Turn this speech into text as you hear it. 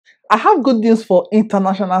I have good news for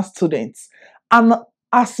international students. And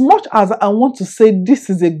as much as I want to say this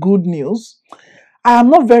is a good news, I am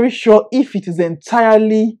not very sure if it is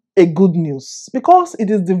entirely a good news because it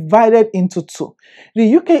is divided into two.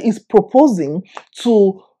 The UK is proposing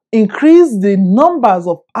to increase the numbers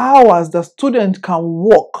of hours the student can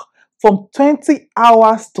work from 20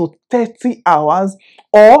 hours to 30 hours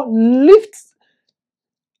or lift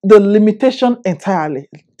the limitation entirely.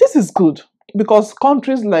 This is good because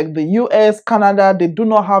countries like the US, Canada, they do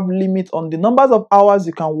not have limit on the numbers of hours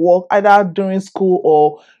you can work either during school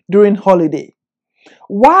or during holiday.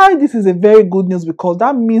 Why this is a very good news? Because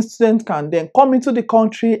that means students can then come into the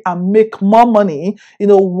country and make more money,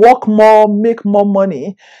 work more, make more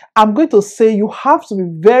money. I'm going to say you have to be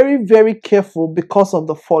very, very careful because of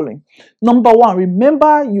the following. Number one,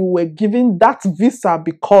 remember you were given that visa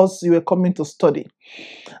because you were coming to study.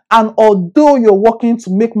 And although you're working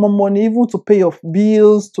to make more money, even to pay your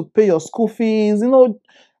bills, to pay your school fees,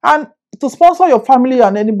 and to sponsor your family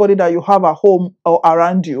and anybody that you have at home or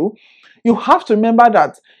around you, you have to remember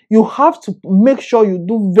that you have to make sure you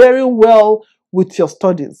do very well with your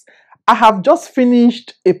studies. I have just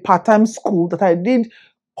finished a part-time school that I did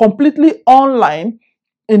completely online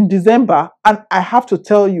in December, and I have to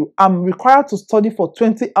tell you, I'm required to study for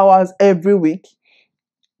 20 hours every week.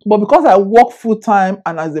 But because I work full-time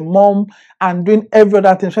and as a mom and doing every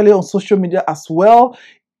other thing, especially on social media as well,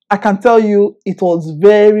 I can tell you it was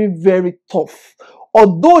very, very tough.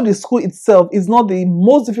 Although the school itself is not the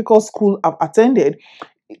most difficult school I've attended,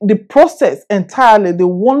 the process entirely, the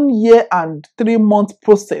 1 year and 3 month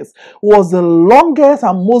process, was the longest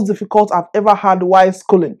and most difficult I've ever had while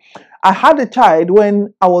schooling. I had a child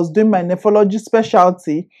when I was doing my nephrology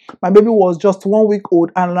specialty. My baby was just 1 week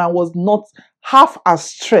old, and I was not half as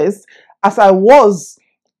stressed as I was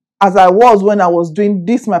when I was doing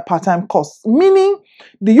this my part-time course. Meaning,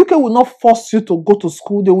 the UK will not force you to go to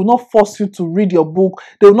school. They will not force you to read your book.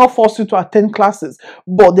 They will not force you to attend classes.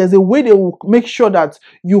 But there's a way they will make sure that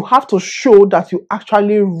you have to show that you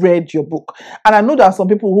actually read your book. And I know there are some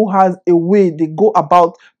people who has a way they go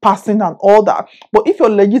about passing and all that. But if you're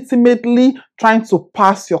legitimately trying to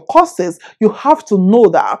pass your courses, you have to know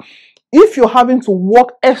that if you're having to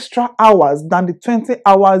work extra hours than the 20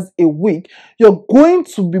 hours a week, you're going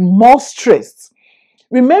to be more stressed.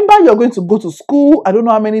 Remember, you're going to go to school, I don't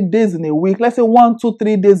know how many days in a week, let's say 1, 2,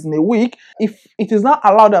 3 days in a week. If it is not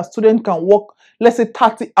allowed that student can work, let's say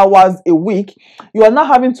 30 hours a week, you are now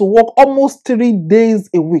having to work almost 3 days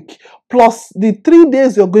a week. Plus the 3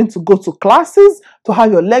 days you're going to go to classes, to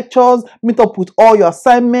have your lectures, meet up with all your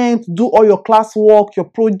assignments, do all your classwork, your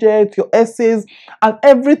projects, your essays, and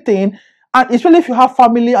everything. And especially if you have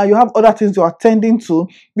family and you have other things you're attending to,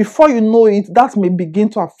 before you know it, that may begin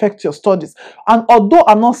to affect your studies. And although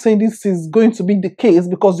I'm not saying this is going to be the case,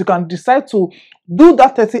 because you can decide to do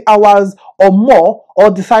that 30 hours or more, or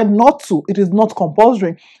decide not to. It is not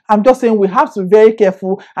compulsory. I'm just saying we have to be very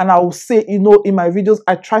careful. And I will say, in my videos,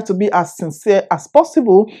 I try to be as sincere as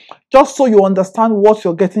possible, just so you understand what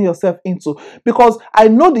you're getting yourself into. Because I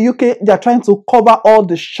know the UK, they're trying to cover all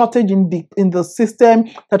the shortage in the system.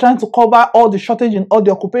 They're trying to cover all the shortage in all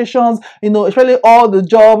the occupations, especially all the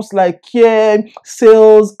jobs like care,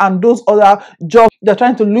 sales, and those other jobs. They're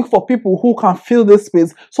trying to look for people who can fill this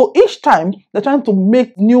space. So each time, they're trying to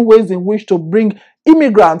make new ways in which to bring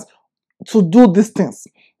immigrants to do these things.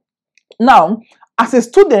 Now, as a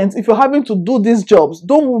student, if you're having to do these jobs,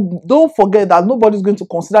 don't forget that nobody's going to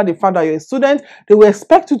consider the fact that you're a student. They will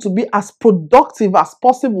expect you to be as productive as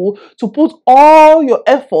possible, to put all your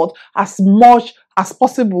effort as much as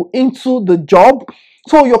possible into the job.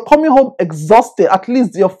 So you're coming home exhausted. At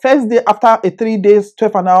least your first day after a 3 days,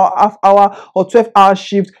 12 an hour, half hour or 12-hour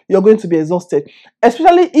shift, you're going to be exhausted.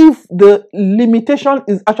 Especially if the limitation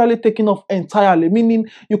is actually taken off entirely, meaning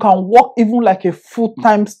you can work even like a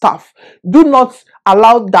full-time staff. Do not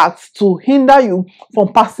allow that to hinder you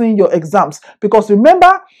from passing your exams. Because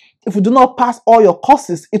remember, if you do not pass all your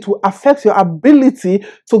courses, it will affect your ability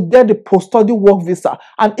to get the post-study work visa.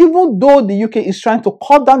 And even though the UK is trying to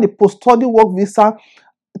cut down the post-study work visa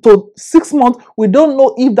to 6 months, we don't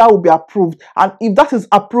know if that will be approved. And if that is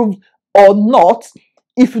approved or not,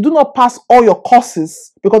 if you do not pass all your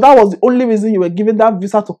courses, because that was the only reason you were given that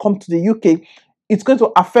visa to come to the UK, it's going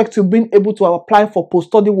to affect you being able to apply for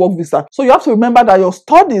post-study work visa. So you have to remember that your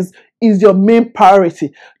studies is your main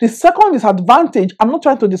priority. The second disadvantage, I'm not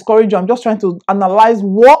trying to discourage you, I'm just trying to analyze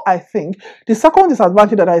what I think. The second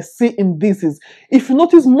disadvantage that I see in this is, if you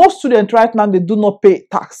notice, most students right now, they do not pay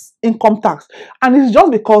tax, income tax. And it's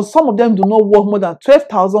just because some of them do not work more than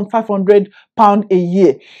 £12,500 a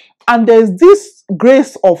year. And there's this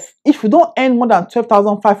grace of, if you don't earn more than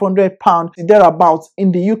 £12,500 thereabouts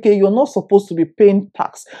in the UK, you're not supposed to be paying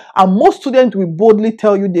tax. And most students will boldly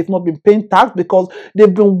tell you they've not been paying tax because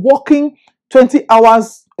they've been working 20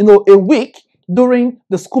 hours, a week during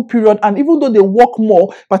the school period, and even though they work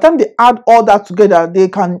more, by the time they add all that together, they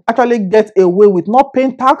can actually get away with not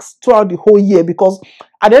paying tax throughout the whole year, because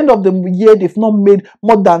at the end of the year they've not made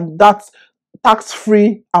more than that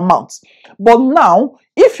tax-free amount. But now,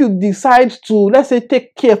 if you decide to, let's say,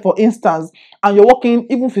 take care, for instance, and you're working,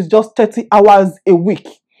 even if it's just 30 hours a week,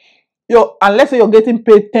 and let's say you're getting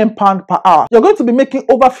paid £10 per hour, you're going to be making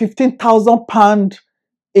over £15,000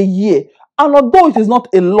 a year. And although it is not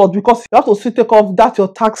a lot, because you have to still take off that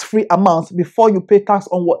your tax-free amount before you pay tax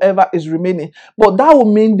on whatever is remaining. But that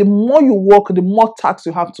will mean the more you work, the more tax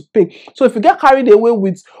you have to pay. So if you get carried away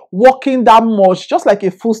with working that much, just like a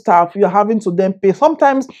full staff, you're having to then pay.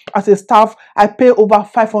 Sometimes as a staff, I pay over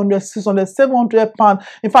 500, 600, 700 pounds.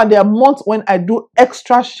 In fact, there are months when I do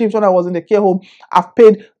extra shifts. When I was in the care home,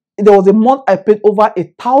 there was a month I paid over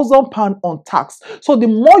 £1,000 on tax. So the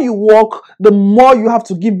more you work, the more you have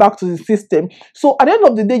to give back to the system. So at the end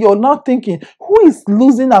of the day, you're now thinking, who is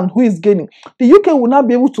losing and who is gaining? The UK will not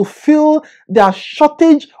be able to fill their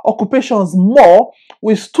shortage occupations more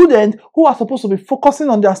with students who are supposed to be focusing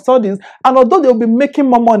on their studies. And although they'll be making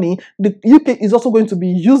more money, the UK is also going to be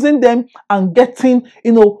using them and getting,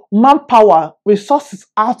 manpower, resources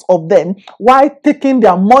out of them, while taking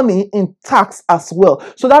their money in tax as well.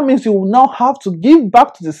 So that means you will now have to give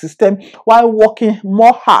back to the system while working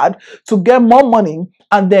more hard to get more money,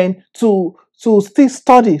 and then to still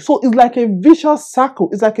study. So it's like a vicious circle.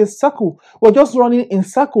 It's like a circle. We're just running in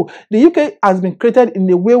circle. The UK has been created in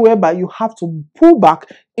a way whereby you have to pull back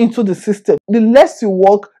into the system. The less you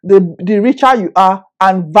work, the richer you are,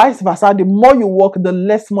 and vice versa. The more you work, the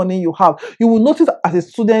less money you have. You will notice as a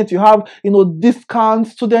student, you have, discount,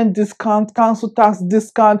 student discount, council tax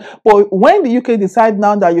discount. But when the UK decide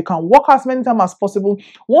now that you can work as many times as possible,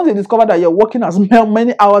 once they discover that you're working as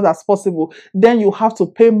many hours as possible, then you have to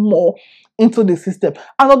pay more into the system.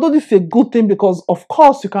 And although this is a good thing, because of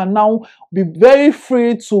course you can now be very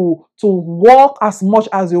free to work as much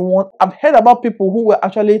as you want. I've heard about people who were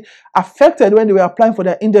actually affected when they were applying for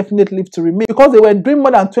their indefinite leave to remain, because they were doing more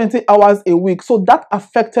than 20 hours a week. So that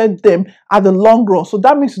affected them at the long run. So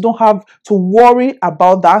that means you don't have to worry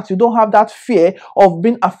about that. You don't have that fear of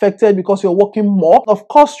being affected because you're working more. Of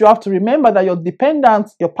course, you have to remember that your dependent,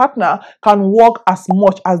 your partner, can work as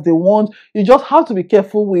much as they want. You just have to be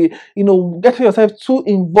careful with, getting yourself too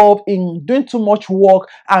involved in doing too much work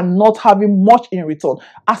and not having much in return.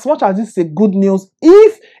 As much as this is a good news,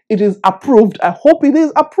 if it is approved, I hope it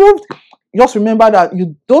is approved, just remember that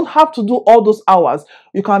you don't have to do all those hours.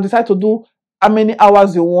 You can decide to do how many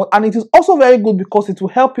hours you want. And it is also very good because it will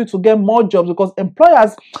help you to get more jobs, because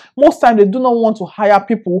employers, most times, they do not want to hire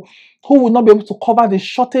people who will not be able to cover the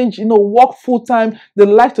shortage, work full-time. They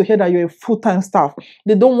like to hear that you're a full-time staff.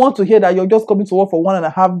 They don't want to hear that you're just coming to work for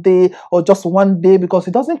 1.5 days or just 1 day, because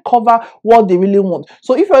it doesn't cover what they really want.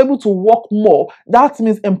 So if you're able to work more, that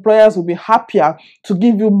means employers will be happier to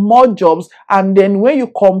give you more jobs. And then when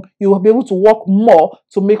you come, you will be able to work more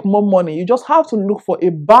to make more money. You just have to look for a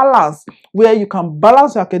balance where you can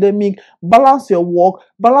balance your academic, balance your work,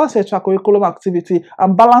 balance your extracurricular activity,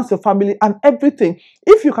 and balance your family and everything.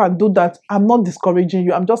 If you can do that, I'm not discouraging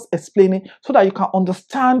you. I'm just explaining so that you can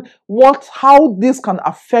understand how this can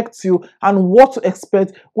affect you and what to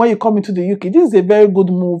expect when you come into the UK. This is a very good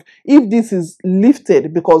move if this is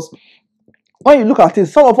lifted, because when you look at it,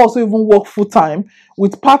 some of us who even work full-time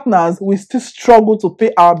with partners, we still struggle to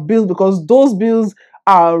pay our bills, because those bills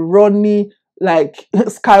are running like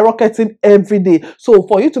skyrocketing every day. So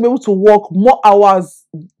for you to be able to work more hours,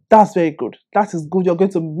 that's very good. That is good. You're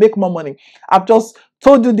going to make more money. I've just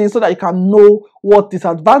told you this so that you can know what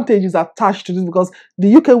disadvantages are attached to this, because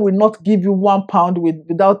the UK will not give you £1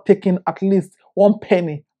 without taking at least 1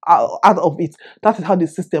 penny out of it. That is how the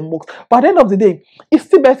system works. But at the end of the day, it's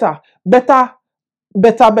still better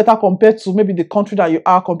compared to maybe the country that you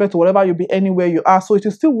are, compared to whatever you'll be anywhere you are. So it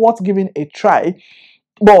is still worth giving a try.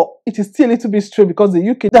 But it is still a little bit strange, because the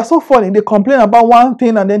UK, they're so funny. They complain about one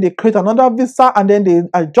thing and then they create another visa, and then they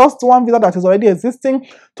adjust one visa that is already existing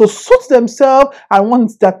to suit themselves. And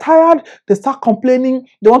once they're tired, they start complaining.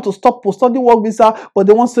 They want to stop post-study work visa, but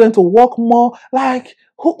they want students to work more. Like,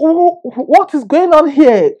 what is going on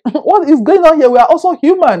here? What is going on here? We are also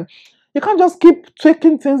human. You can't just keep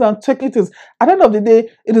taking things and taking things. At the end of the day,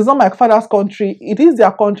 it is not my father's country. It is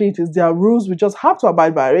their country. It is their rules. We just have to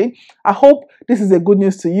abide by it. I hope this is a good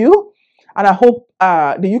news to you. And I hope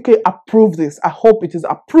the UK approve this. I hope it is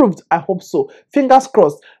approved. I hope so. Fingers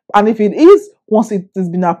crossed. And if it is, once it has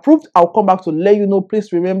been approved, I'll come back to let you know.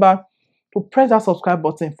 Please remember to press that subscribe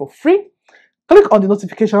button for free. Click on the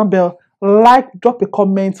notification bell, like, drop a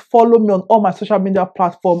comment, follow me on all my social media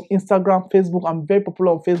platforms, Instagram, Facebook. I'm very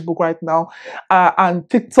popular on Facebook right now, and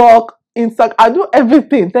TikTok, Instagram. I do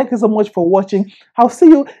everything. Thank you so much for watching. I'll see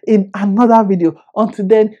you in another video. Until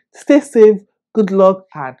then, stay safe, good luck,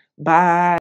 and bye.